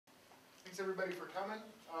Thanks everybody for coming.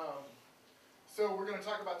 So we're going to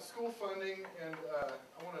talk about school funding, and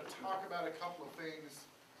I want to talk about a couple of things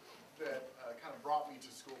that kind of brought me to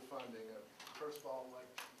school funding. First of all, my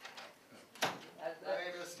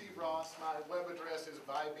name is Steve Ross. My web address is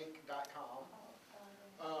vibeinc.com.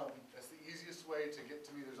 That's the easiest way to get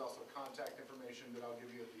to me. There's also contact information that I'll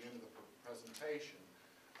give you at the end of the presentation.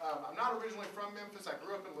 I'm not originally from Memphis. I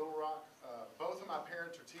grew up in Little Rock. Both of my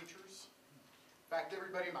parents are teachers. In fact,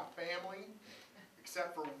 everybody in my family,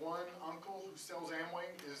 except for one uncle who sells Amway,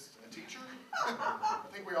 is a teacher.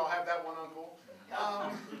 I think we all have that one uncle,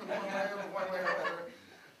 one way or another.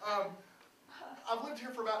 I've lived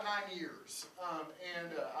here for about 9 years,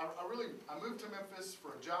 and I moved to Memphis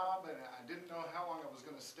for a job, and I didn't know how long I was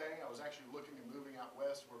going to stay. I was actually looking at moving out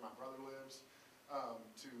west where my brother lives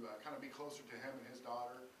to kind of be closer to him and his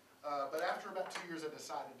daughter. But after about 2 years, I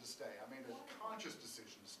decided to stay. I made a conscious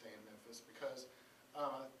decision to stay in Memphis because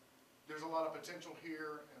there's a lot of potential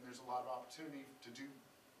here, and there's a lot of opportunity to do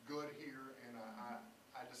good here, and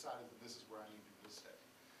I decided that this is where I needed to stay.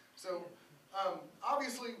 So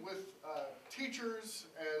obviously with teachers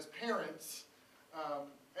as parents,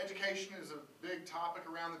 education is a big topic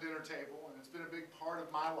around the dinner table, and it's been a big part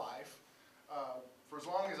of my life for as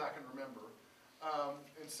long as I can remember.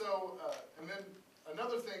 And then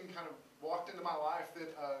another thing kind of walked into my life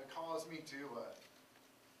that caused me to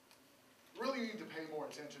really need to pay more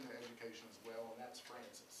attention to education as well, and that's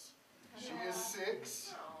Frances. She is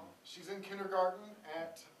 6. She's in kindergarten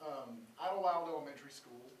at Idlewild Elementary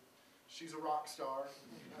School. She's a rock star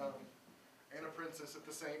and a princess at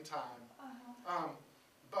the same time.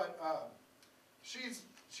 She's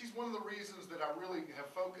one of the reasons that I really have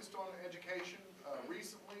focused on education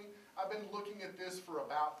recently. I've been looking at this for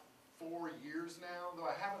about 4 years now, though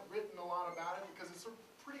I haven't written a lot about it because it's a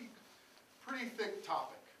pretty thick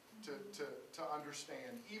topic to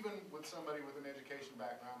understand, even with somebody with an education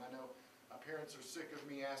background. I know parents are sick of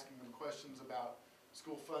me asking them questions about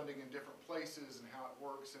school funding in different places and how it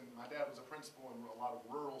works, and my dad was a principal in a lot of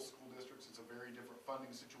rural school districts. It's a very different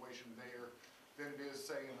funding situation there than it is,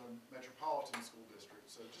 say, in a metropolitan school district.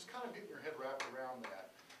 So just kind of getting your head wrapped around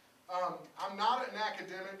that. I'm not an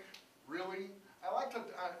academic, really. I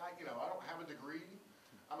don't have a degree.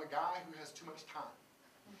 I'm a guy who has too much time.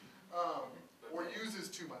 Or uses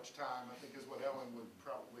too much time, I think is what Ellen would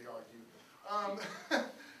probably argue.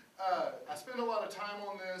 I spend a lot of time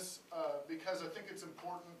on this because I think it's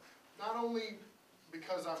important, not only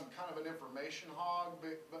because I'm kind of an information hog,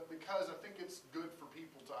 but because I think it's good for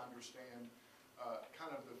people to understand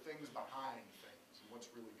kind of the things behind things and what's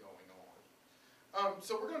really going on.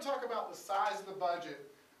 So we're going to talk about the size of the budget.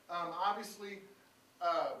 Obviously,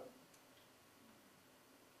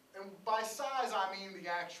 and by size, I mean the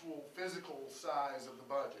actual physical size of the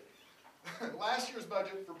budget. Last year's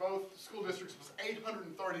budget for both school districts was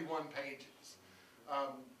 831 pages.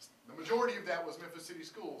 The majority of that was Memphis City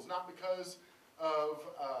Schools, not because of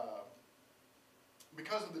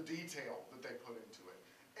the detail that they put into it.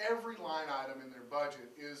 Every line item in their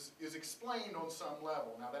budget is explained on some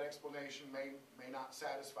level. Now that explanation may not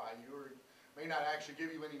satisfy you or may not actually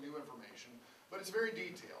give you any new information, but it's very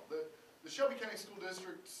detailed. The Shelby County School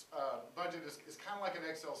District's budget is kind of like an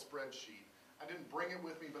Excel spreadsheet. I didn't bring it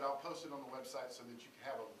with me, but I'll post it on the website so that you can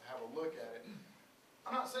have a look at it.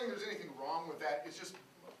 I'm not saying there's anything wrong with that. It's just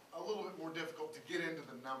a little bit more difficult to get into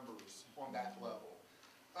the numbers on that level.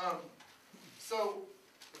 So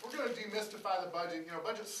if we're going to demystify the budget,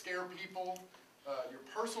 budgets scare people. Your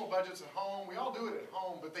personal budgets at home, we all do it at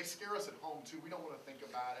home, but they scare us at home too. We don't want to think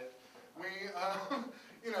about it.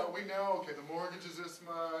 We know, okay, the mortgage is this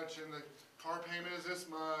much, and the car payment is this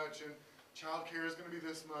much, and child care is going to be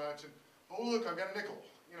this much, and oh look, I've got a nickel,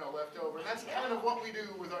 left over. And that's kind of what we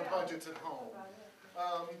do with our budgets at home.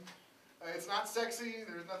 It's not sexy.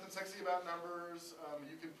 There's nothing sexy about numbers.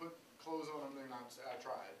 You can put clothes on them. They're not. I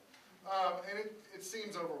tried, and it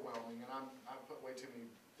seems overwhelming, and I've put way too many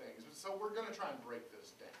things. So we're going to try and break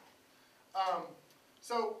this down.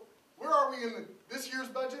 So where are we in this year's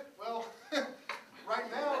budget? Well, right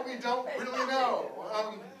now we don't really know.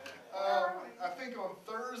 I think on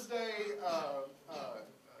Thursday,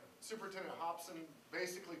 Superintendent Hobson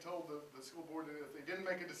basically told the school board that if they didn't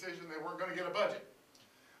make a decision, they weren't going to get a budget.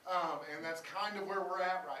 And that's kind of where we're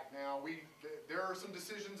at right now. There are some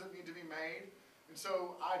decisions that need to be made. And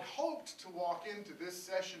so I'd hoped to walk into this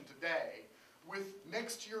session today with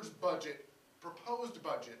next year's budget, proposed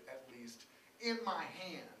budget at least, in my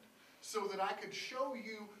hand, so that I could show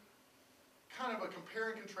you kind of a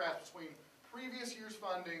compare and contrast between previous year's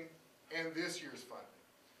funding and this year's funding.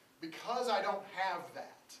 Because I don't have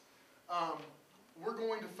that, we're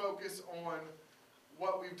going to focus on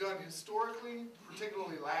what we've done historically,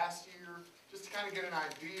 particularly last year, just to kind of get an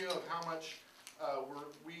idea of how much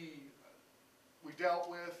we dealt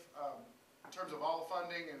with in terms of all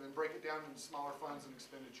funding, and then break it down into smaller funds and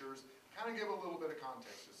expenditures, kind of give a little bit of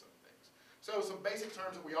context to some things. So some basic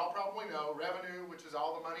terms that we all probably know: revenue, which is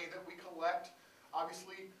all the money that we collect.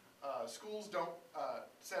 Obviously, schools don't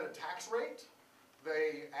set a tax rate.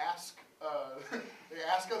 They ask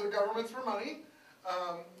other governments for money.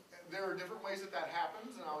 There are different ways that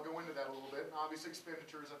happens, and I'll go into that a little bit. And obviously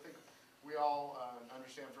expenditures, I think we all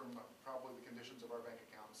understand from probably the conditions of our bank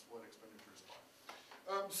accounts what expenditures are.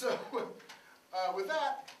 With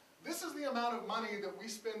that, this is the amount of money that we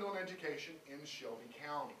spend on education in Shelby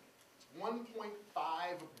County. It's $1.5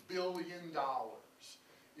 billion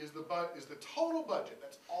is the total budget.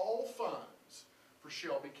 That's all funds for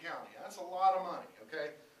Shelby County. That's a lot of money,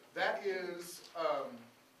 okay? That is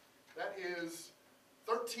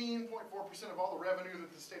 13.4% of all the revenue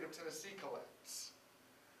that the state of Tennessee collects.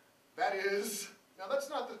 That is, now that's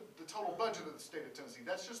not the total budget of the state of Tennessee,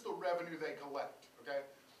 that's just the revenue they collect, okay?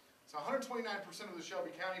 It's 129% of the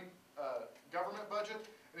Shelby County government budget,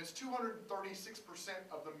 and it's 236%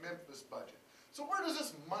 of the Memphis budget. So where does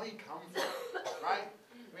this money come from, right?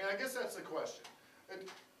 I mean, I guess that's the question.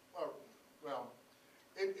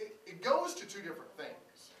 It goes to two different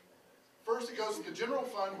things. First, it goes to the general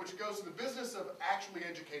fund, which goes to the business of actually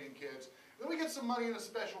educating kids. Then we get some money in a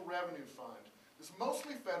special revenue fund. It's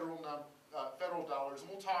mostly federal dollars, and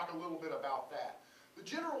we'll talk a little bit about that. The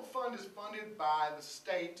general fund is funded by the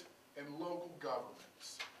state and local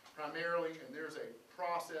governments, primarily, and there's a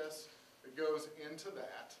process that goes into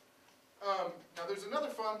that. Now, there's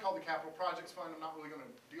another fund called the Capital Projects Fund. I'm not really going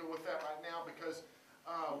to deal with that right now because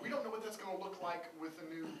we don't know what that's going to look like with the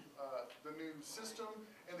new system.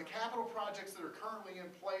 And the capital projects that are currently in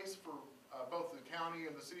place for both the county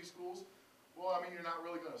and the city schools, well, I mean, you're not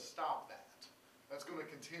really going to stop that. That's going to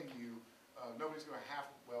continue. Nobody's going to have,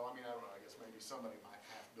 well, I mean, I don't know, I guess maybe somebody might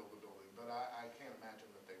have to build a building, but I can't imagine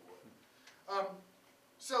that they would.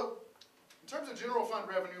 So, in terms of general fund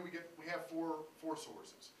revenue, we have four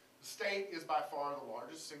sources. The state is by far the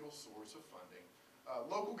largest single source of funding.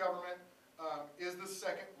 Local government is the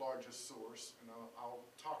second largest source, and I'll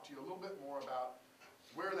talk to you a little bit more about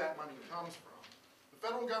where that money comes from. The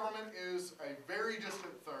federal government is a very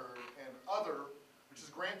distant third, and other, which is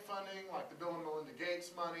grant funding, like the Bill and Melinda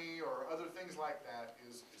Gates money or other things like that,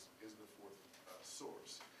 is the fourth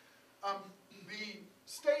source. The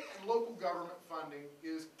state and local government funding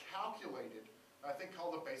is calculated, I think,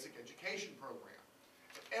 called the Basic Education Program.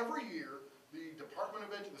 Every year, the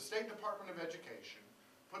State Department of Education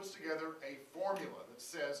puts together a formula that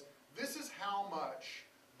says this is how much,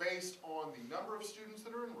 based on the number of students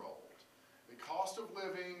that are enrolled, the cost of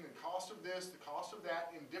living, the cost of this, the cost of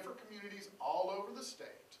that in different communities all over the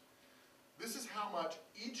state. This is how much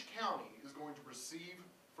each county is going to receive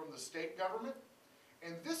from the state government,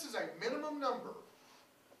 and this is a minimum number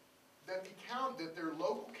that their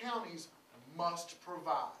local counties must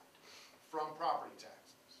provide from property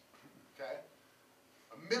taxes, okay?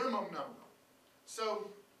 A minimum number. So,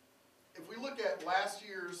 if we look at last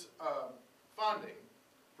year's funding,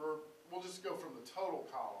 we'll just go from the total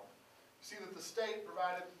column, you see that the state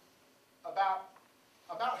provided about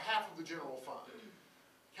half of the general fund.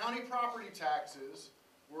 County property taxes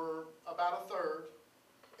were about a third,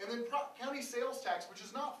 and then county sales tax, which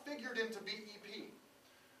is not figured into BEP.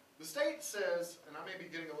 The state says, and I may be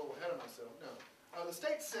getting a little ahead of myself, no. The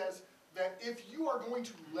state says that if you are going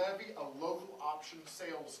to levy a local option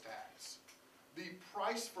sales tax, the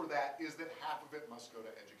price for that is that half of it must go to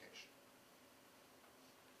education.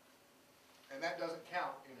 And that doesn't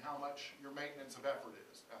count in how much your maintenance of effort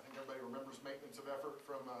is. I think everybody remembers maintenance of effort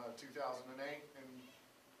from 2008 and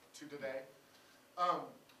to today.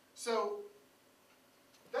 So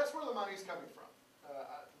that's where the money's coming from.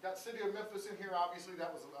 Got City of Memphis in here. Obviously, that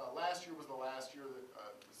was last year was the last year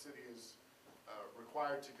that the city is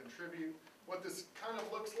required to contribute. What this kind of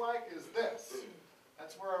looks like is this.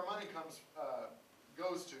 That's where our money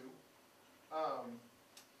goes to.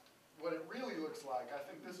 What it really looks like, I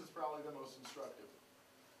think this is probably the most instructive,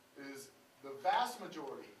 is the vast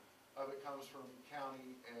majority of it comes from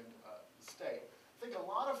county and the state. I think a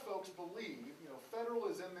lot of folks believe, federal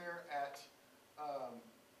is in there at 1%,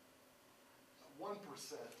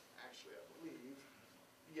 actually, I believe.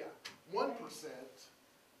 Yeah, 1%.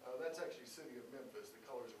 That's actually City of Memphis. The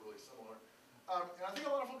colors are really similar. And I think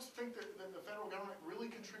a lot of folks think that the federal government really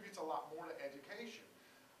contributes a lot more to education.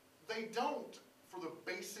 They don't for the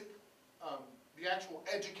basic, the actual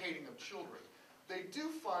educating of children. They do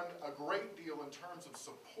fund a great deal in terms of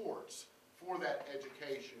supports for that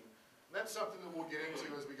education. That's something that we'll get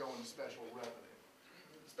into as we go into special revenue.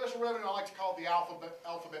 Special revenue I like to call the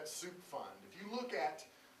alphabet soup fund. If you look at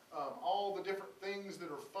all the different things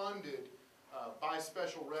that are funded by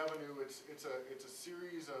special revenue, it's a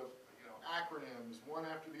series of acronyms, one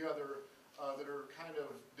after the other, that are kind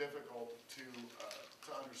of difficult to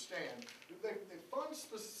understand. They fund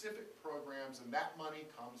specific programs, and that money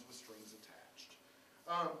comes with strings attached.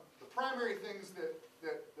 The primary things that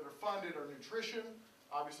are funded are nutrition.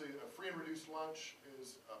 Obviously, a free and reduced lunch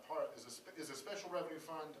is a special revenue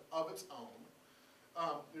fund of its own.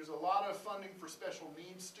 There's a lot of funding for special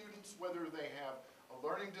needs students, whether they have a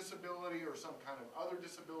learning disability or some kind of other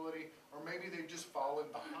disability, or maybe they've just fallen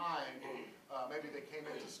behind. Maybe they came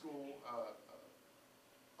into school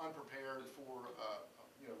unprepared for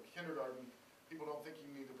kindergarten. People don't think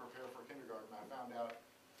you need to prepare for kindergarten. I found out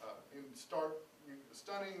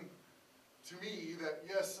stunning to me that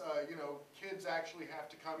yes, kids actually have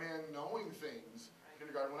to come in knowing things.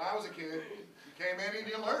 Kindergarten. When I was a kid, you came in and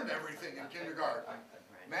you learned everything in kindergarten.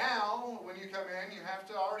 Now, when you come in, you have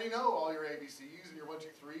to already know all your ABCs and your 1, 2,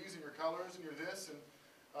 3s and your colors and your this. And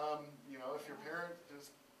if your parent has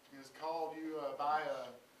called you by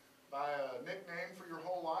a nickname for your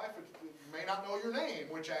whole life, you may not know your name,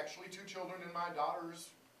 which actually 2 children in my daughter's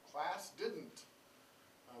class didn't.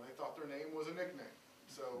 They thought their name was a nickname.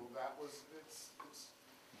 So that was,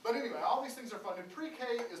 but anyway, all these things are funded.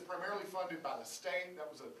 Pre-K is primarily funded by the state. That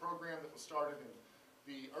was a program that was started in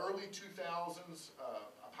the early 2000s,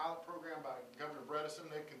 a pilot program by Governor Bredesen.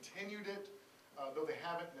 They've continued it, though they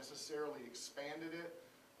haven't necessarily expanded it.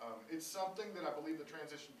 It's something that I believe the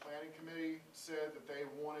Transition Planning Committee said that they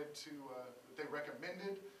wanted to, that they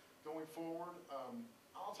recommended going forward.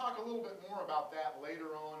 I'll talk a little bit more about that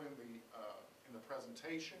later on in the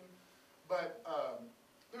presentation, but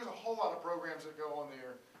there's a whole lot of programs that go on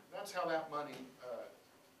there. That's how that money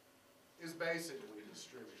is basically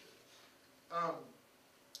distributed.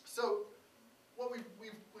 So what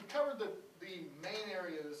we've covered the main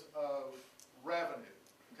areas of revenue.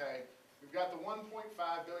 Okay, we've got the $1.5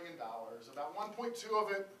 billion. About 1.2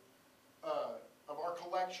 of it of our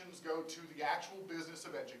collections go to the actual business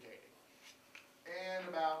of educating, and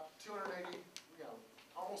about 280,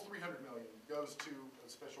 almost 300 million goes to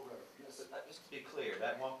special revenue. Yes. Just to be clear,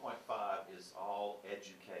 that 1.5 is all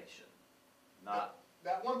education, not.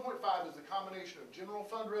 That 1.5 is a combination of general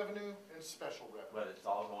fund revenue and special revenue. But it's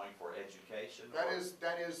all going for education. That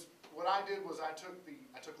is what I did was I took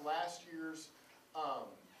last year's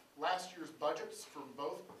budgets for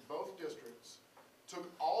both districts, took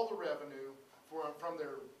all the revenue from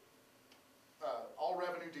their all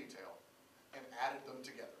revenue detail, and added them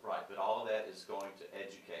together. Right, but all of that is going to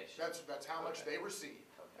education. That's how much they receive.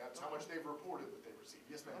 Okay. That's how much they've reported that they receive.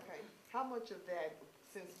 Yes, ma'am. Okay, how much of that,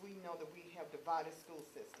 since we know that we have divided school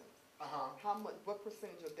systems, what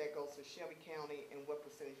percentage of that goes to Shelby County and what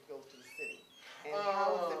percentage goes to the city? And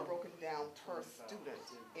how is it broken down per student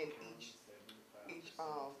in each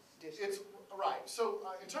district? It's right. So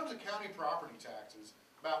in terms of county property taxes,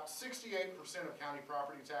 about 68% of county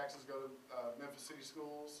property taxes go to Memphis City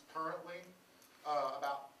Schools currently.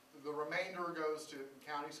 About the remainder goes to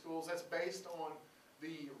county schools. That's based on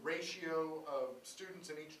the ratio of students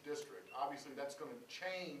in each district. Obviously, that's going to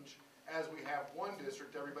change as we have one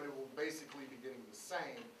district. Everybody will basically be getting the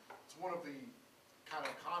same. It's one of the kind of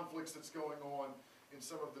conflicts that's going on in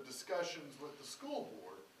some of the discussions with the school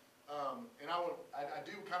board. And I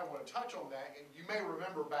do kind of want to touch on that. And you may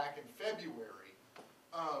remember back in February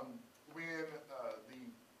when the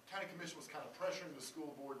county commission was kind of pressuring the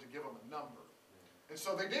school board to give them a number. And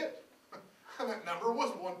so they did. And that number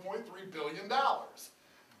was $1.3 billion.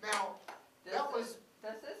 Now,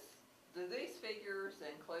 do these figures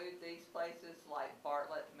include these places like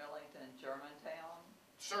Bartlett, Millington, Germantown?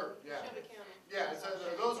 Sure, yeah. Shelby County. Yeah,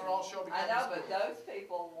 those are all Shelby County I know, but schools. those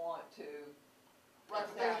people want to. Right,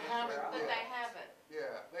 but they haven't But yet. they haven't.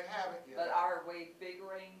 Yeah, they haven't yet. But are we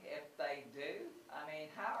figuring if they do? I mean,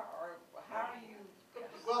 how do you?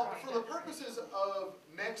 Well, for the purposes of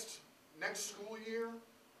next school year,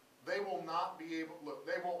 they will not be able, look,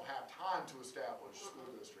 they won't have time to establish school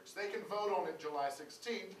districts. They can vote on it July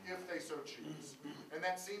 16th if they so choose. And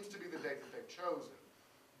that seems to be the date that they've chosen.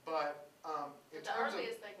 But in The terms of,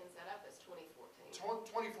 earliest they can set up is 2014.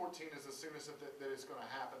 2014 is the soonest that it's going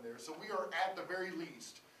to happen there. So we are at the very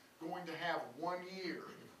least going to have 1 year,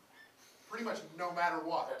 pretty much no matter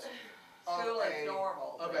what, School is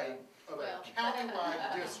normal. of a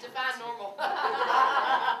countywide district. Define normal.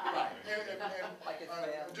 Right. Like it's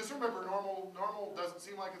bad. Just remember, normal doesn't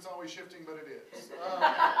seem like it's always shifting, but it is.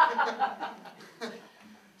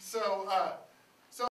 So